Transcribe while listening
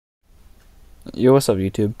Yo, what's up,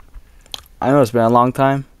 YouTube? I know it's been a long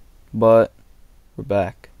time, but we're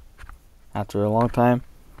back. After a long time.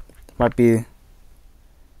 It might be the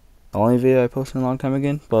only video I posted in a long time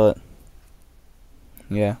again, but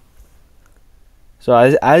yeah. So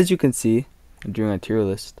as you can see, I'm doing a tier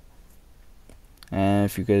list, and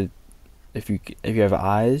if you have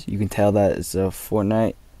eyes, you can tell that it's a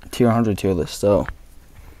Fortnite tier 100 tier list. So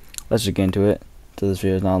let's just get into it. So this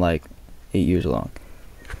video is not like 8 years long.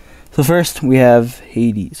 So first we have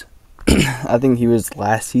Hades. I think he was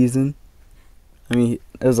last season. I mean,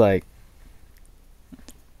 it was like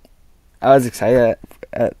I was excited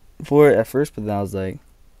for it at first, but then I was like,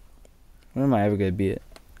 when am I ever gonna beat it?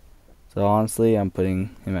 So honestly, I'm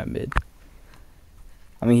putting him at mid.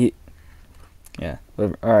 I mean, yeah,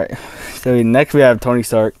 whatever. All right. So next we have Tony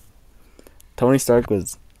Stark. Tony Stark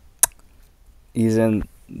he's in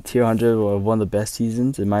tier 100 of one of the best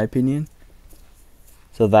seasons in my opinion.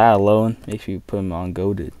 So that alone makes me put him on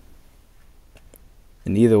goated.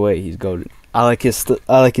 And either way, he's goated. I like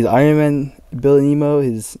his Iron Man build emo,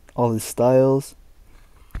 all his styles.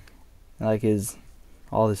 I like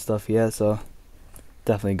all his stuff he has, so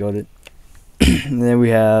definitely goated. And then we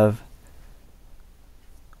have,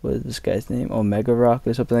 what is this guy's name? Omega Rock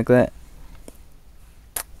or something like that.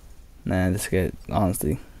 Nah, this guy,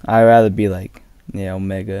 honestly, I'd rather be like, yeah,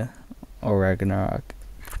 Omega or Ragnarok.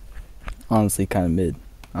 Honestly, kind of mid.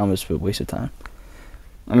 Almost a waste of time.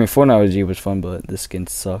 I mean, Fortnite OG was fun, but this skin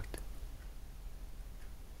sucked.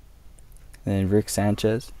 And then Rick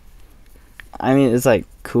Sanchez. I mean, it's like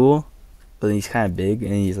cool, but he's kind of big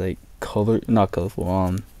and he's like not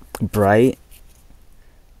colorful, bright.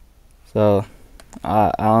 So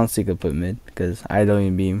I honestly could put mid because I don't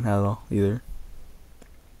even beam at all either.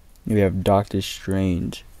 We have Doctor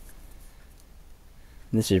Strange.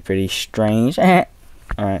 This is pretty strange. All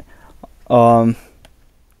right.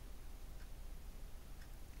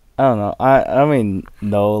 I don't know. I don't even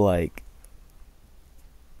know, like,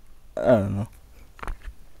 I don't know.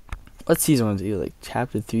 What season was it? Like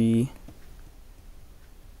chapter 3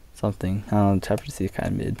 something. I don't know, chapter 3 is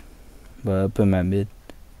kinda mid. But I'll put him at mid.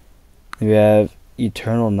 We have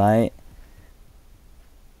Eternal Night.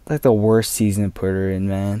 Like the worst season to put her in,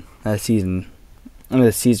 man. The season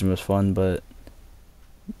was fun, but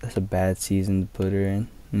that's a bad season to put her in.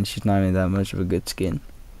 And she's not even that much of a good skin.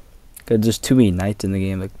 Cause there's too many knights in the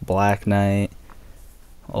game, like Black Knight,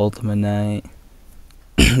 Ultimate Knight.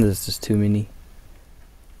 There's just too many.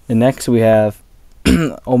 And next we have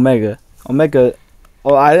Omega. Omega.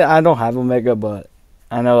 Oh, I don't have Omega, but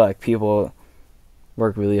I know like people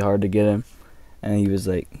work really hard to get him, and he's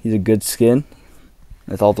a good skin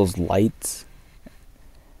with all those lights.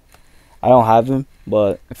 I don't have him,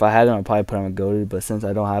 but if I had him, I'd probably put him on goated. But since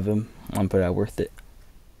I don't have him, I'm gonna put it at worth it.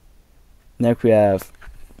 Next we have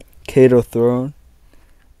Kato Throne.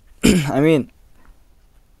 I mean,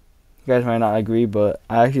 you guys might not agree, but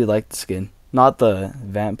I actually like the skin. Not the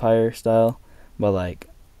vampire style, but like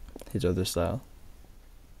his other style.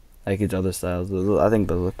 Like his other styles. I think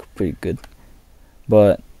they look pretty good.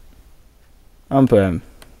 But I'm putting him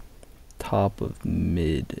top of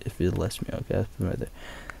mid if it lets me. Okay, I'll put him right there.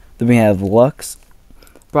 Then we have Lux.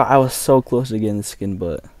 Bro, I was so close to getting the skin,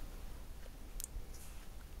 but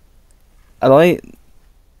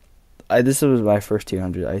this was my first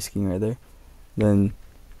 200 ice king right there. Then,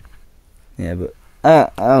 yeah, but I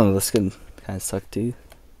don't know, the skin kind of sucked too.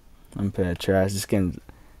 I'm putting it trash. This skin,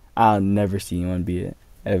 I'll never see anyone beat it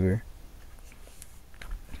ever.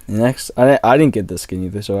 And next, I didn't get this skin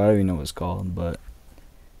either, so I don't even know what it's called, but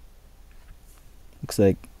looks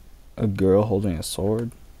like a girl holding a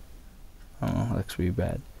sword. I don't know, looks pretty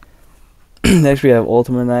bad. Next we have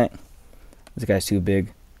Ultimate Knight. This guy's too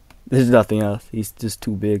big. There's nothing else. He's just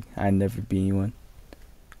too big. I never beat anyone.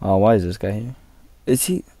 Oh, why is this guy here? Is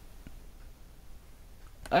he?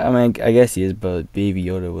 I mean, I guess he is, but Baby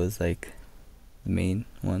Yoda was like the main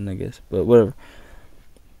one, I guess. But whatever.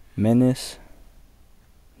 Menace.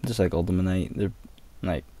 Just like Ultimate Knight. They're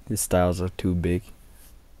like, his styles are too big.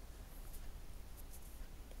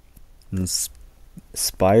 And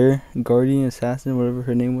Spire Guardian Assassin, whatever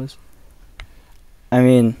her name was. I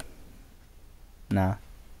mean, nah.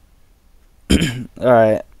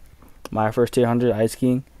 Alright, my first 200 Ice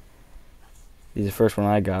King. He's the first one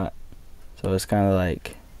I got, so it's kind of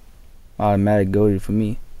like automatic goated for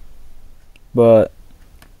me. But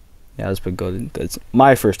yeah, let's put goated. That's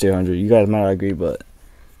my first 200. You guys might not agree, but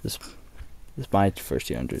this is my first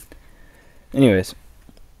 200. Anyways,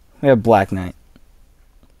 we have Black Knight.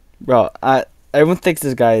 Bro, everyone thinks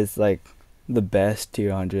this guy is like the best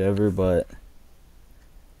 200 ever, but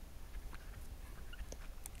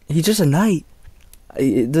he's just a knight.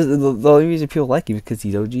 The only reason people like him is because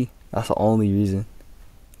he's OG. That's the only reason.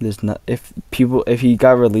 There's not if he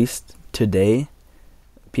got released today,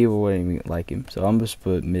 people wouldn't even like him. So I'm just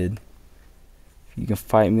put mid. You can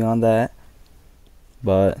fight me on that,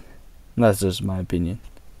 but that's just my opinion.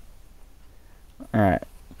 All right.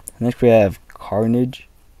 Next we have Carnage.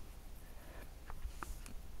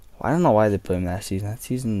 I don't know why they put him that season. That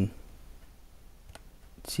season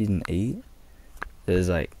 8. It was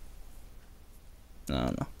like, I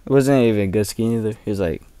don't know. It wasn't even a good skin either. It was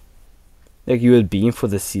like you would beat him for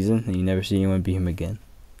the season and you never see anyone beat him again.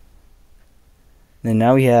 And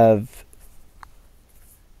now we have,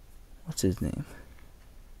 what's his name?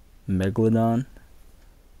 Megalodon.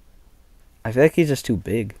 I feel like he's just too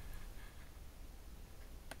big.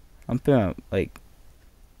 I'm putting like,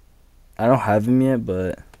 I don't have him yet,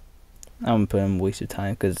 but I'm gonna put him waste of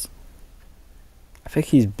time because I think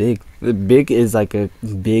he's big. The big is like a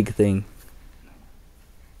big thing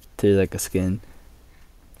to like a skin.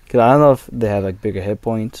 Cause I don't know if they have like bigger hit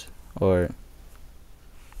points or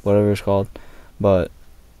whatever it's called, but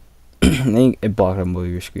I think it blocked them over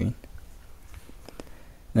your screen.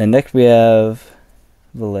 And then next we have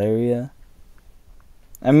Valeria.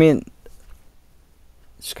 I mean,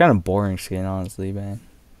 it's kind of boring skin, honestly, man.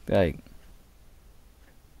 Like,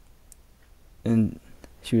 and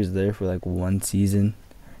she was there for like one season,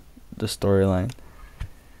 the storyline,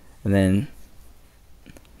 and then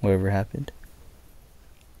whatever happened.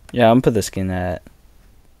 Yeah, I'm gonna put the skin at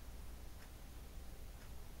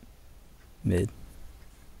mid.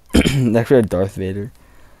 Next we have Darth Vader.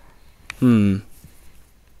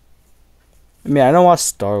 I mean, I don't watch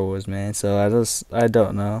Star Wars, man, so I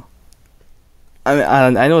don't know. I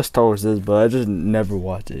mean, I know what Star Wars is, but I just never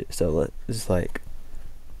watch it. So it's like,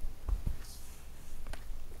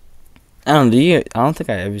 I don't know. I don't think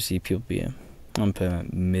I ever see people beat him. I'm putting him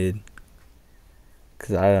at mid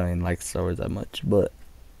because I don't even like Star Wars that much. But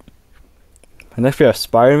next we have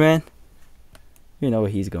Spider-Man. You know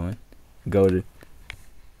where he's going. Goated.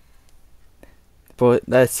 But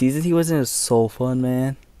that season he was in was so fun,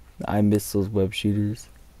 man. I miss those web shooters.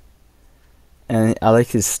 And I like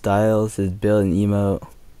his styles, his build and emote.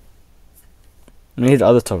 I mean, his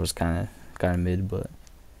other stuff was kind of mid, but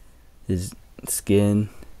his skin,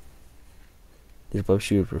 his web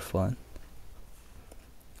shooters were fun.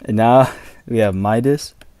 And now we have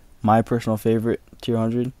Midas, my personal favorite tier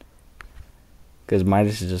 100, because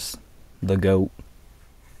Midas is just the GOAT,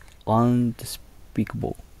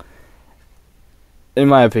 unspeakable, in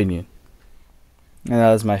my opinion. And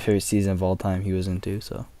that was my favorite season of all time he was in too,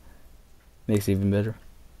 so makes it even better.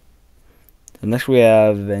 So next we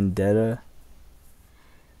have Vendetta.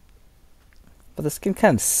 But the skin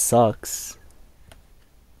kind of sucks.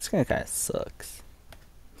 This skin kind of sucks.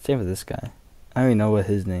 Same with this guy. I don't even know what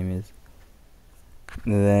his name is.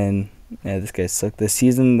 And then, yeah, this guy sucked. The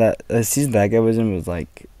season that guy was in was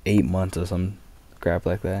like 8 months or some crap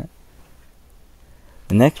like that.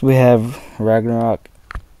 And next we have Ragnarok.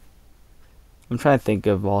 I'm trying to think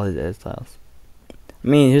of all his edit styles. I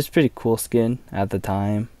mean, he was pretty cool skin at the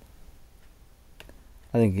time.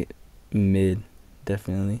 I think mid,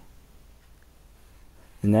 definitely.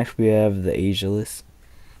 And next we have the Ageless.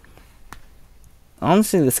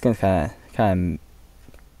 Honestly, this skin's kind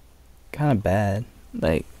of bad.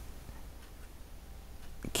 Like,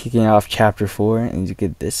 kicking off chapter 4 and you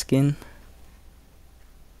get this skin.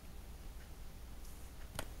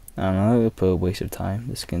 I don't know, it'll put a waste of time.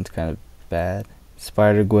 This skin's kind of bad.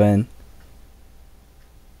 Spider-Gwen.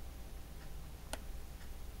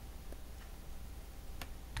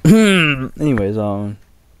 Anyways, okay,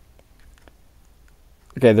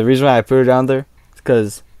 the reason why I put her down there is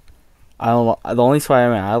because the only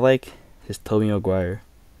Spider-Man I like is Tobey Maguire,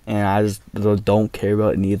 and I just don't care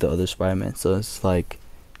about any of the other Spider-Man, so it's like,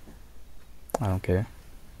 I don't care.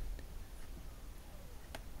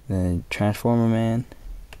 Then Transformer Man,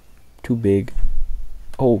 too big.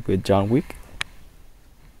 Oh, with John Wick.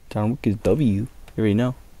 John Wick is W. You already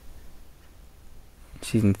know.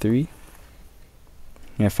 Season 3.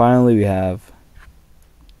 And finally we have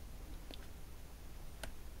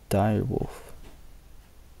Direwolf.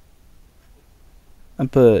 I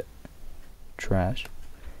put trash.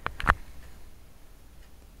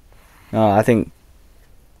 No, I think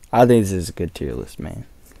this is a good tier list, man.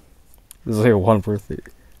 This is like a 1 for 3.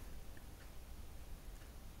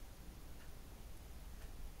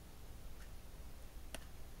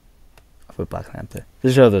 I'll put Black Panther.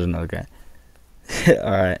 Just show there's another guy.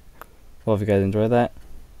 Alright. Well, if you guys enjoyed that,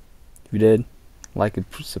 if you did, like and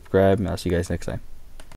subscribe, and I'll see you guys next time.